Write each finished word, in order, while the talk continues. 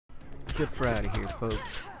Good Friday here, folks.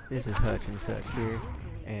 This is Hutch and Such here,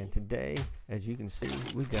 and today, as you can see,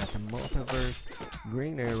 we got the Multiverse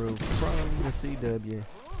Green Arrow from the CW,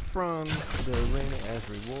 from the arena as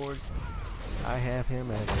rewards. I have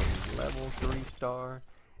him as a level 3 star,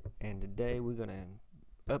 and today we're gonna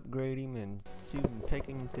upgrade him and take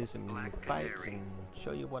him to some fights and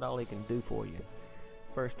show you what all he can do for you.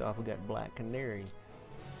 First off, we got Black Canary,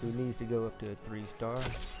 who needs to go up to a 3 star.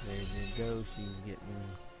 There you go. She's getting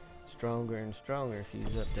stronger and stronger.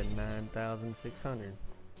 She's up to 9,600.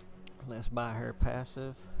 Let's buy her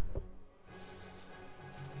passive,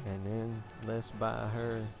 and then let's buy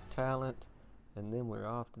her talent, and then we're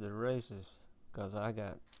off to the races because I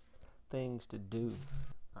got things to do.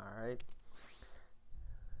 Alright,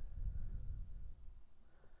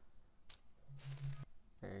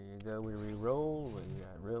 there you go. We re-roll. We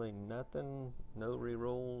got really nothing, no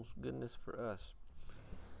re-rolls. Goodness for us.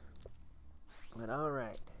 But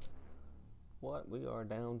alright, what we are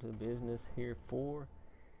down to business here for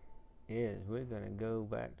is we're going to go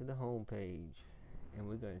back to the home page and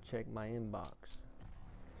we're going to check my inbox,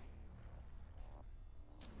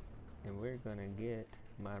 and we're going to get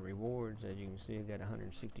my rewards. As you can see, I got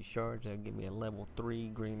 160 shards. That'll give me a level 3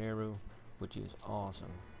 green arrow, which is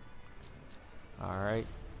awesome. Alright,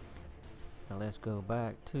 now let's go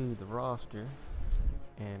back to the roster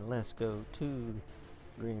and let's go to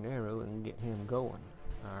Green Arrow and get him going.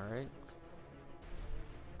 Alright,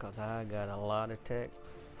 because I got a lot of tech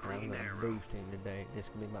and I'm going to boost him today. This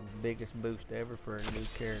can be my biggest boost ever for a new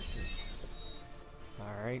character.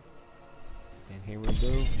 Alright, and here we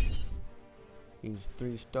go. He's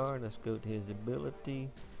 3 star. Let's go to his ability.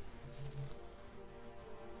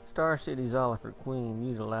 Star City's Oliver Queen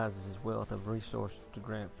utilizes his wealth of resources to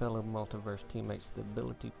grant fellow multiverse teammates the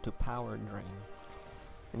ability to power drain.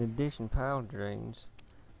 In addition, power drains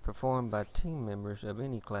performed by team members of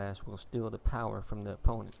any class will steal the power from the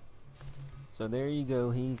opponent. So there you go.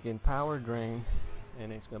 He can power drain,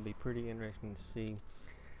 and it's going to be pretty interesting to see.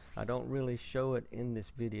 I don't really show it in this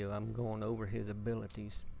video. I'm going over his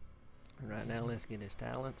abilities. Right now, let's get his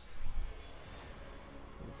talents.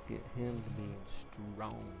 Let's get him to being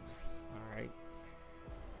strong. Alright.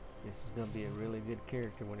 This is going to be a really good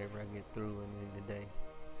character whenever I get through him today.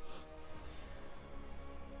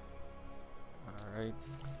 Alright.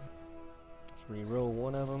 Let's re-roll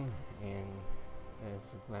one of them, and as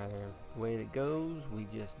a matter of the way it goes, we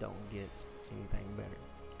just don't get anything better.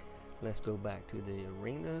 Let's go back to the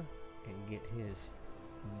arena and get his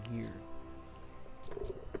gear.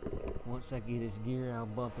 Once I get his gear, I'll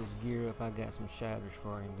bump his gear up. I got some shatters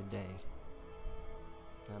for him today.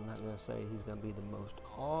 I'm not going to say he's going to be the most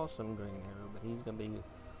awesome Green Arrow, but he's going to be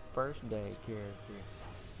first day character,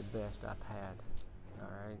 the best I've had.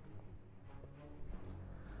 Alright.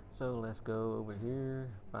 So let's go over here,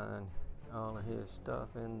 find all of his stuff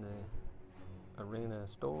in the arena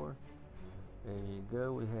store. There you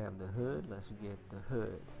go. We have the hood. Let's get the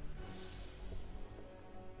hood.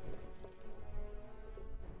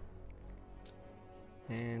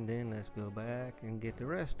 And then let's go back and get the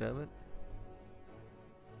rest of it.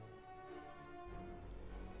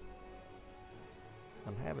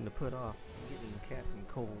 I'm having to put off getting Captain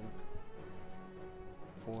Cold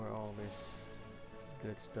for all this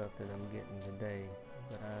good stuff that I'm getting today,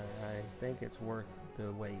 but I think it's worth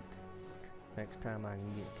the wait. Next time I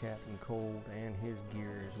can get Captain Cold and his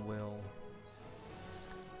gear as well.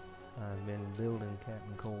 I've been building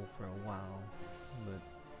Captain Cold for a while, but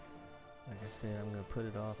like I said, I'm going to put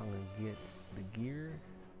it off. I'm going to get the gear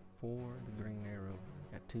for the Green Arrow.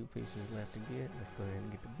 Got 2 pieces left to get. Let's go ahead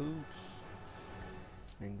and get the boots.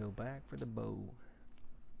 Then go back for the bow.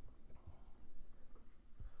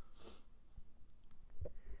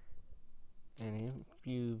 And if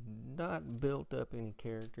you've not built up any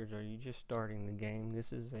characters or you're just starting the game,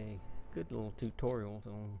 this is a good little tutorial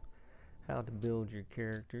on how to build your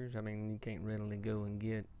characters. I mean, you can't readily go and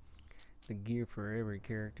get the gear for every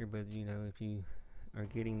character, but you know, if you are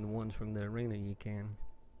getting the ones from the arena, you can.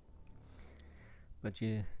 But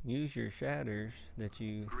you use your shatters that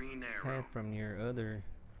you have from your other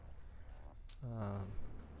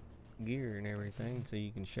gear and everything, so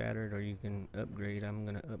you can shatter it or you can upgrade. I'm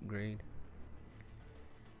gonna upgrade.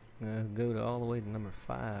 Go to all the way to number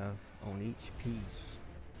 5 on each piece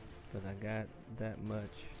because I got that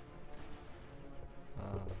much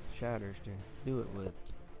shatters to do it with.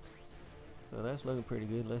 So that's looking pretty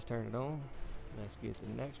good. Let's turn it on. Let's get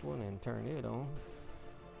the next one and turn it on.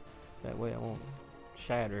 That way I won't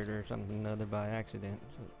shatter it or something other by accident.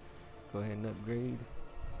 So go ahead and upgrade.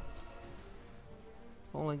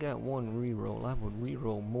 Only got one reroll. I would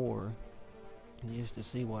reroll more just to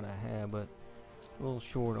see what I have, but a little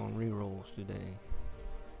short on rerolls today.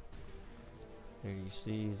 There you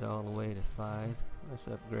see he's all the way to 5. Let's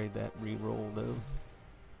upgrade that reroll though.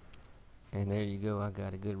 And there you go, I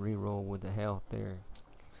got a good reroll with the health there.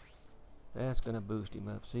 That's gonna boost him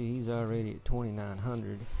up. See, he's already at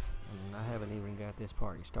 2,900, and I haven't even got this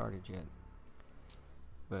party started yet.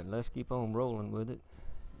 But let's keep on rolling with it.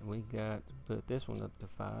 We got to put this one up to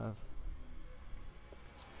 5.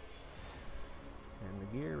 And the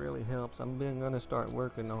gear really helps. I'm gonna start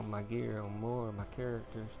working on my gear, on more of my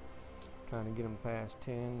characters, trying to get them past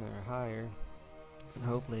 10 or higher. And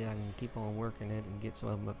hopefully I can keep on working it and get some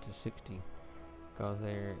of them up to 60, because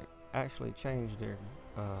they're actually changed their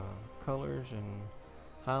colors and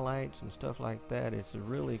highlights and stuff like that. It's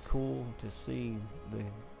really cool to see the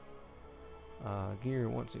gear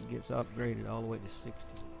once it gets upgraded all the way to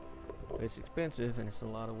 60. But it's expensive and it's a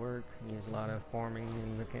lot of work. There's a lot of farming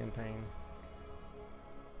in the campaign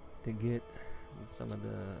to get some of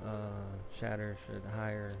the shatters at a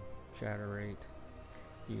higher shatter rate.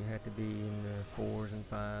 You have to be in the 4s and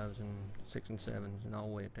 5s and 6 and 7s and all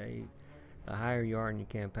the way up to 8. The higher you are in your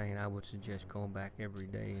campaign, I would suggest going back every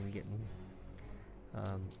day and getting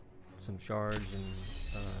some shards and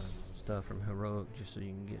stuff from heroic, just so you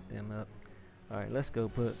can get them up. Alright, let's go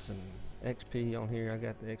put some XP on here. I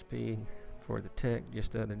got the XP for the tech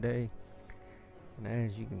just the other day, and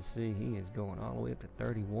as you can see, he is going all the way up to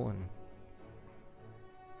 31.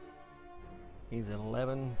 He's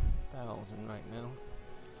 11,000 right now.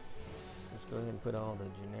 Let's go ahead and put all the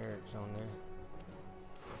generics on there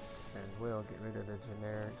as well. Get rid of the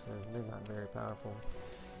generics, as they're not very powerful.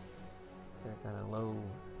 They're kind of low.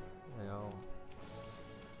 They all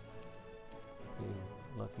be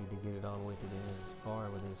lucky to get it all the way to the end as far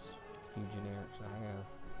with this few generics I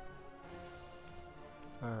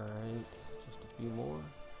have. Alright, just a few more.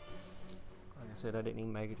 Like I said, I didn't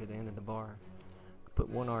even make it to the end of the bar. Put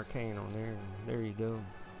one arcane on there, and there you go.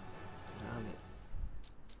 I'm at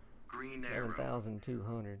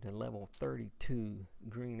 7,200 to level 32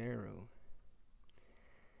 Green Arrow.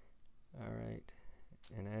 Alright,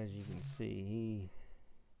 and as you can see, he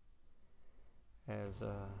has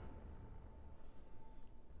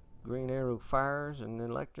Green Arrow fires, and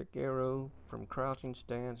Electric Arrow from crouching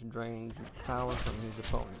stance drains power from his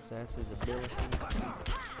opponents. That's his ability.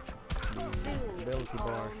 The ability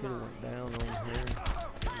bar should have went down on here. I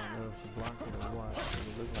don't know if she blocked it or what, but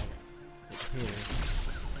it looked like it's here.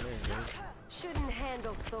 There it goes. Shouldn't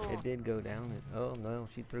handle Thor. It did go down. Oh no,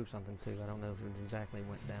 she threw something too. I don't know if it exactly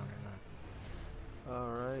went down or not.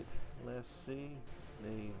 Alright, let's see.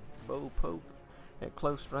 The bow poke. At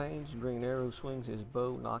close range, Green Arrow swings his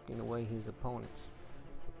bow, knocking away his opponents.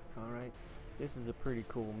 Alright, this is a pretty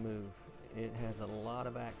cool move. It has a lot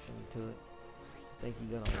of action to it. I think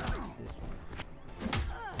you're gonna like this one.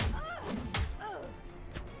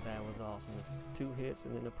 That was awesome. 2 hits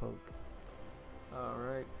and then a poke.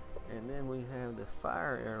 Alright, and then we have the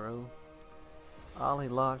fire arrow. Ollie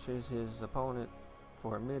launches his opponent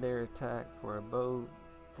for a mid-air attack for a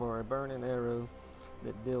burning arrow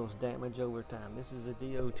that deals damage over time. This is a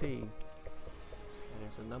DOT, and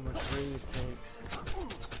it's a number 3. It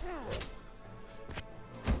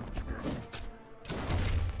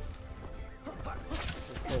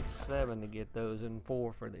takes 7 to get those and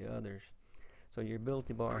 4 for the others. So your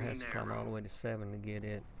ability bar has to climb all the way to 7 to get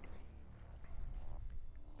it.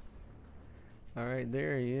 Alright,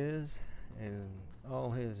 there he is, and all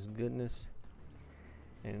his goodness.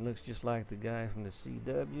 And it looks just like the guy from the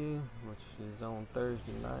CW, which is on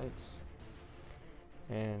Thursday nights.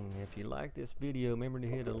 And if you like this video, remember to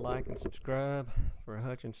hit a like and subscribe for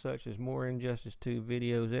Hutch and Such. There's more Injustice 2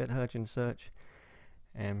 videos at Hutch and Such.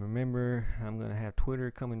 And remember, I'm going to have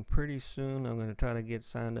Twitter coming pretty soon. I'm going to try to get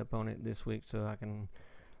signed up on it this week so I can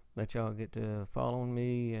let y'all get to following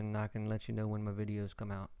me, and I can let you know when my videos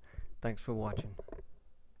come out. Thanks for watching.